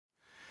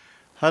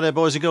Hi there,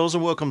 boys and girls,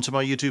 and welcome to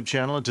my YouTube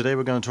channel. And today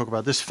we're going to talk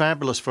about this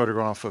fabulous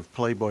photograph of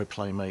Playboy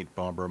Playmate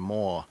Barbara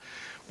Moore.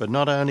 But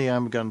not only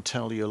am I going to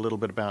tell you a little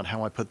bit about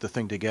how I put the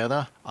thing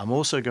together, I'm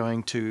also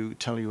going to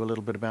tell you a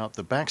little bit about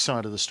the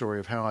backside of the story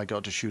of how I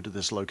got to shoot at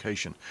this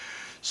location.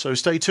 So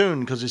stay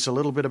tuned, because it's a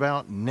little bit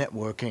about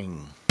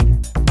networking.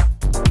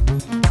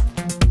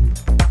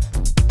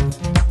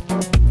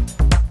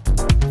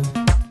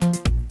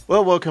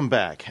 Well, welcome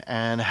back.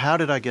 And how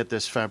did I get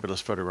this fabulous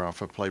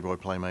photograph of Playboy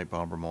Playmate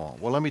Barbara Moore?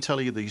 Well, let me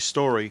tell you the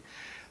story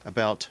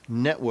about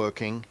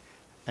networking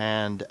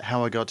and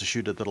how I got to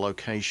shoot at the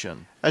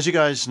location. As you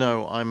guys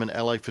know, I'm an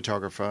LA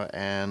photographer,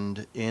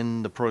 and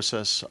in the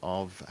process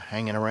of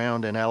hanging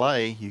around in LA,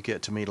 you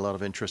get to meet a lot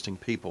of interesting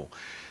people.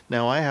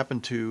 Now, I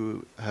happen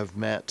to have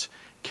met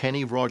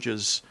Kenny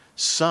Rogers'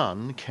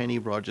 son, Kenny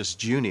Rogers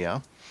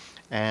Jr.,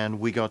 and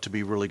we got to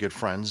be really good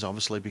friends,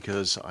 obviously,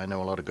 because I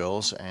know a lot of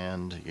girls,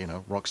 and, you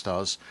know, rock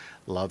stars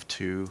love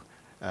to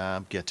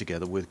get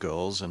together with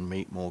girls and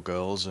meet more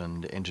girls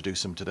and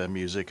introduce them to their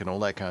music and all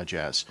that kind of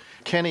jazz.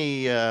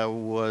 Kenny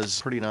was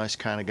a pretty nice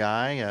kind of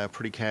guy,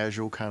 pretty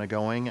casual kind of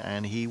going,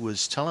 and he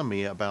was telling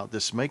me about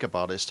this makeup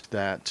artist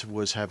that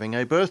was having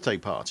a birthday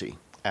party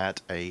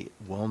at a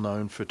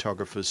well-known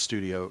photographer's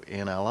studio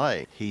in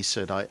LA. He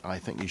said, I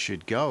think you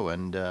should go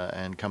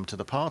and come to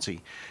the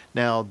party.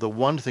 Now, the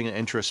one thing that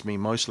interests me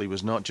mostly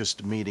was not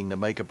just meeting the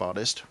makeup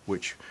artist,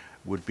 which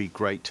would be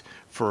great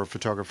for a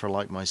photographer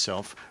like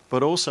myself,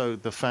 but also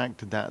the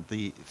fact that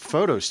the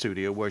photo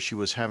studio where she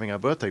was having her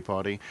birthday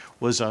party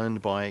was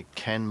owned by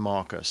Ken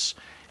Marcus.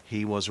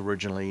 He was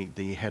originally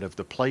the head of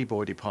the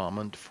Playboy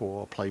department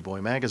for Playboy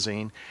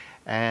magazine,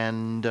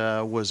 and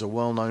was a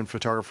well-known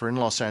photographer in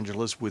Los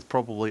Angeles with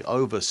probably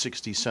over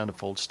 60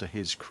 centerfolds to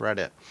his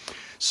credit.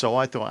 So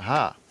I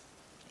thought,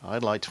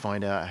 I'd like to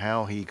find out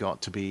how he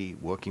got to be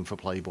working for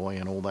Playboy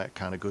and all that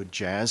kind of good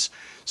jazz.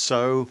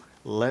 So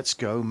let's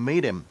go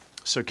meet him.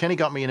 So Kenny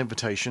got me an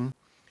invitation,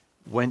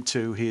 went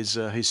to his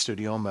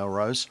studio on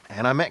Melrose,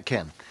 and I met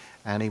Ken.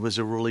 And he was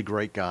a really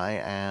great guy,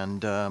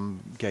 and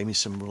gave me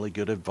some really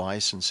good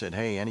advice and said,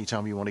 hey,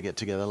 anytime you want to get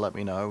together, let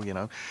me know, you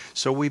know.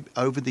 So we,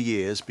 over the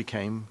years,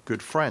 became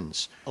good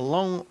friends. A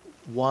long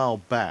while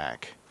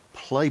back,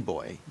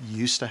 Playboy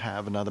used to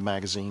have another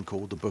magazine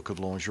called The Book of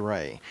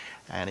Lingerie,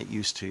 and it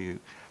used to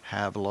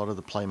have a lot of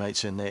the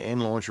playmates in there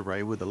in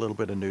lingerie with a little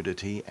bit of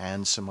nudity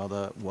and some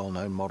other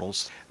well-known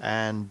models.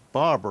 And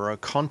Barbara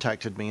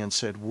contacted me and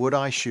said, would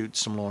I shoot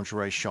some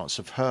lingerie shots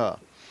of her?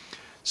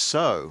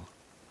 So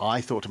I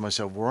thought to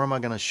myself, where am I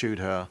going to shoot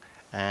her,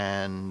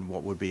 and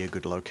what would be a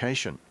good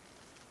location?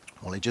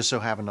 Well, it just so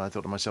happened, I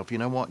thought to myself, you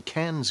know what,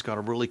 Ken's got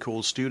a really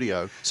cool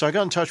studio. So I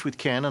got in touch with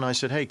Ken and I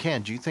said, hey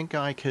Ken, do you think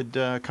I could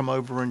come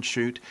over and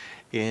shoot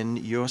in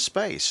your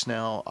space?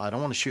 Now, I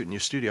don't want to shoot in your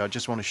studio, I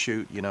just want to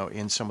shoot, you know,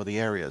 in some of the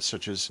areas,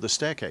 such as the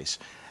staircase.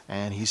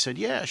 And he said,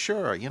 yeah,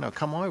 sure, you know,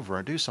 come over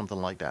and do something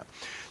like that.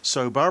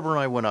 So Barbara and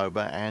I went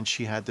over, and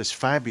she had this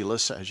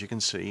fabulous, as you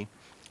can see,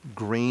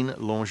 green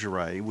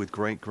lingerie with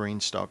great green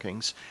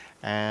stockings.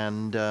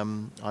 And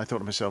I thought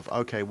to myself,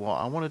 okay, well,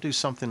 I want to do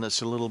something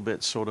that's a little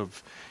bit sort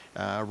of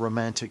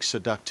romantic,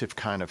 seductive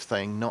kind of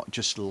thing, not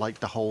just light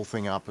the whole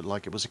thing up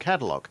like it was a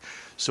catalog.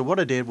 So what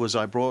I did was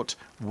I brought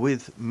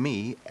with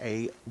me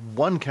a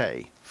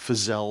 1K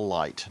Fazell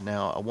light.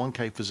 Now, a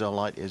 1K Fazell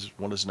light is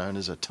what is known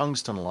as a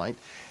tungsten light,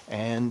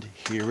 and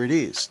here it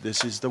is.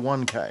 This is the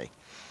 1K.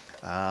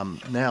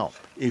 Now,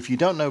 if you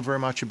don't know very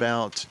much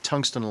about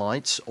tungsten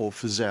lights or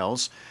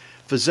Fazells,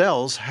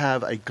 Fazells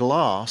have a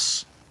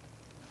glass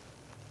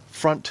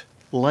front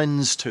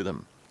lens to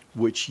them,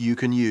 which you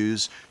can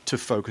use to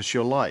focus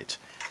your light.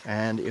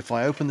 And if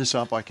I open this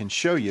up, I can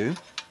show you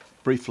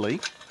briefly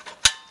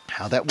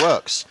how that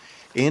works.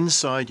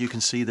 Inside, you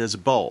can see there's a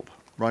bulb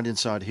right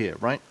inside here,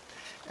 right?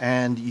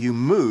 And you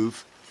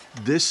move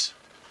this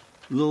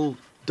little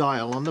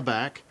dial on the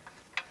back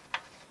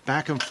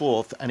and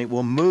forth, and it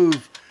will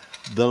move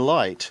the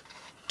light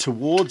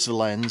towards the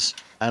lens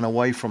and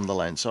away from the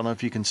lens. I don't know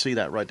if you can see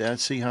that right there.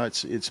 See how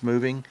it's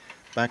moving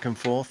back and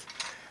forth?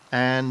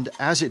 And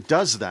as it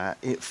does that,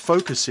 it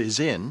focuses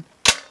in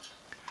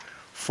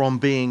from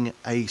being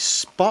a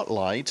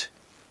spotlight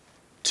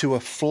to a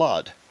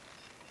flood.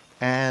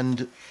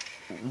 And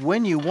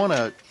when you want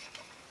to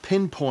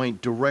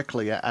pinpoint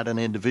directly at an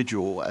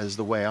individual, as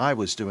the way I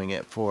was doing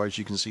it for, as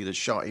you can see the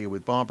shot here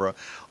with Barbara,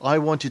 I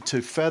wanted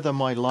to feather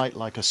my light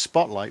like a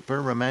spotlight,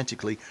 very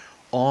romantically,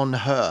 on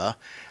her,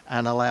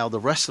 and allow the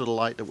rest of the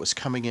light that was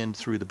coming in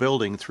through the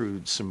building,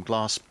 through some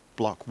glass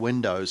block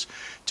windows,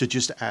 to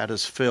just add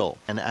as fill.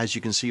 And as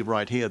you can see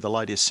right here, the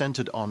light is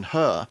centered on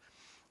her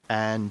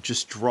and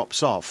just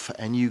drops off,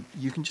 and you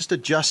can just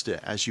adjust it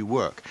as you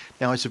work.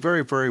 Now, it's a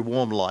very, very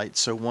warm light,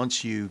 so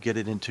once you get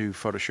it into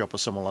Photoshop or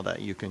something like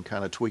that, you can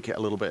kind of tweak it a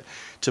little bit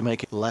to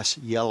make it less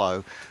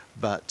yellow.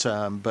 But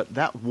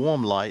that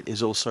warm light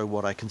is also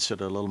what I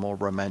consider a little more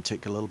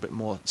romantic, a little bit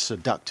more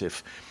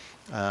seductive.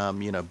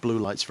 You know, blue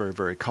light's very,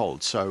 very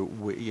cold, so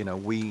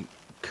we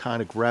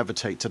kind of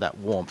gravitate to that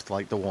warmth,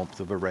 like the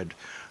warmth of a red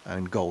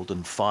and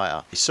golden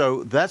fire.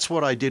 So that's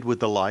what I did with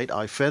the light.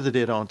 I feathered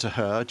it onto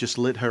her, just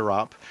lit her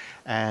up,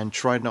 and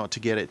tried not to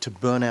get it to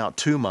burn out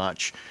too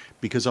much,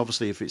 because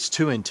obviously if it's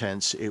too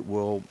intense it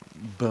will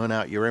burn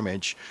out your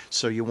image.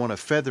 So you want to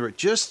feather it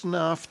just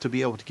enough to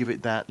be able to give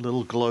it that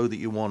little glow that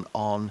you want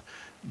on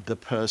the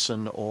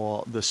person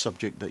or the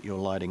subject that you're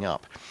lighting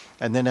up.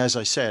 And then, as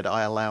I said,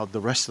 I allowed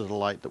the rest of the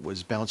light that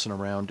was bouncing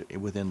around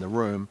within the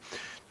room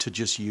to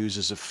just use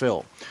as a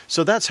fill.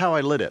 So that's how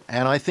I lit it,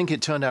 and I think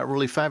it turned out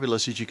really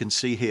fabulous. As you can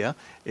see here,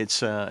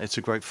 it's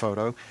a great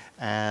photo,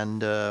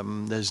 and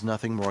there's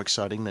nothing more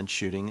exciting than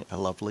shooting a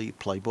lovely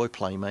Playboy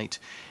Playmate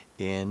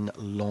in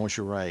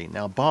lingerie.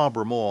 Now,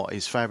 Barbara Moore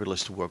is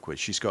fabulous to work with.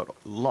 She's got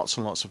lots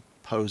and lots of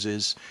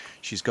poses.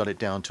 She's got it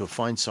down to a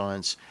fine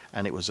science,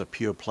 and it was a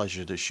pure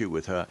pleasure to shoot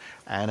with her.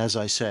 And as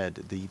I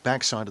said, the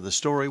backside of the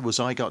story was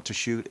I got to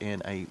shoot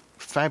in a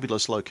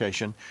fabulous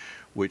location,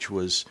 which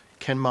was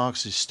Ken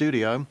Marks'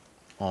 studio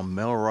on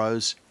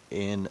Melrose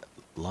in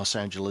Los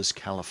Angeles,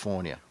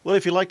 California. Well,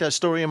 if you like that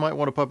story, you might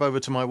want to pop over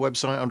to my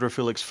website,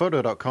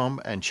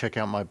 andrefelixphoto.com, and check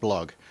out my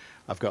blog.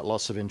 I've got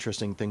lots of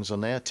interesting things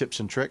on there, tips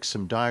and tricks,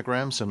 some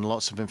diagrams, and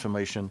lots of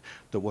information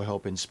that will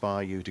help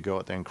inspire you to go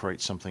out there and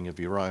create something of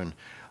your own.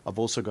 I've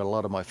also got a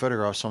lot of my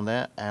photographs on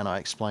there, and I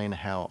explain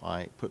how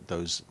I put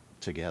those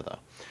together.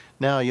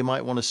 Now, you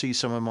might want to see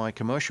some of my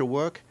commercial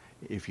work.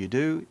 If you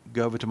do,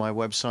 go over to my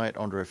website,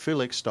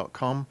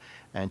 andrefelix.com,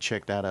 and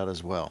check that out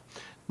as well.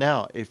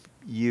 Now, if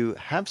you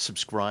have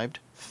subscribed,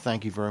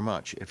 thank you very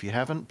much. If you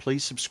haven't,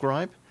 please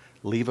subscribe,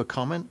 leave a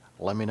comment,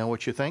 let me know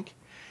what you think.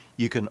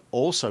 You can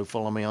also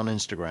follow me on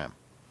Instagram.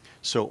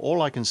 So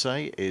all I can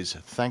say is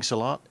thanks a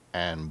lot,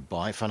 and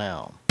bye for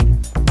now.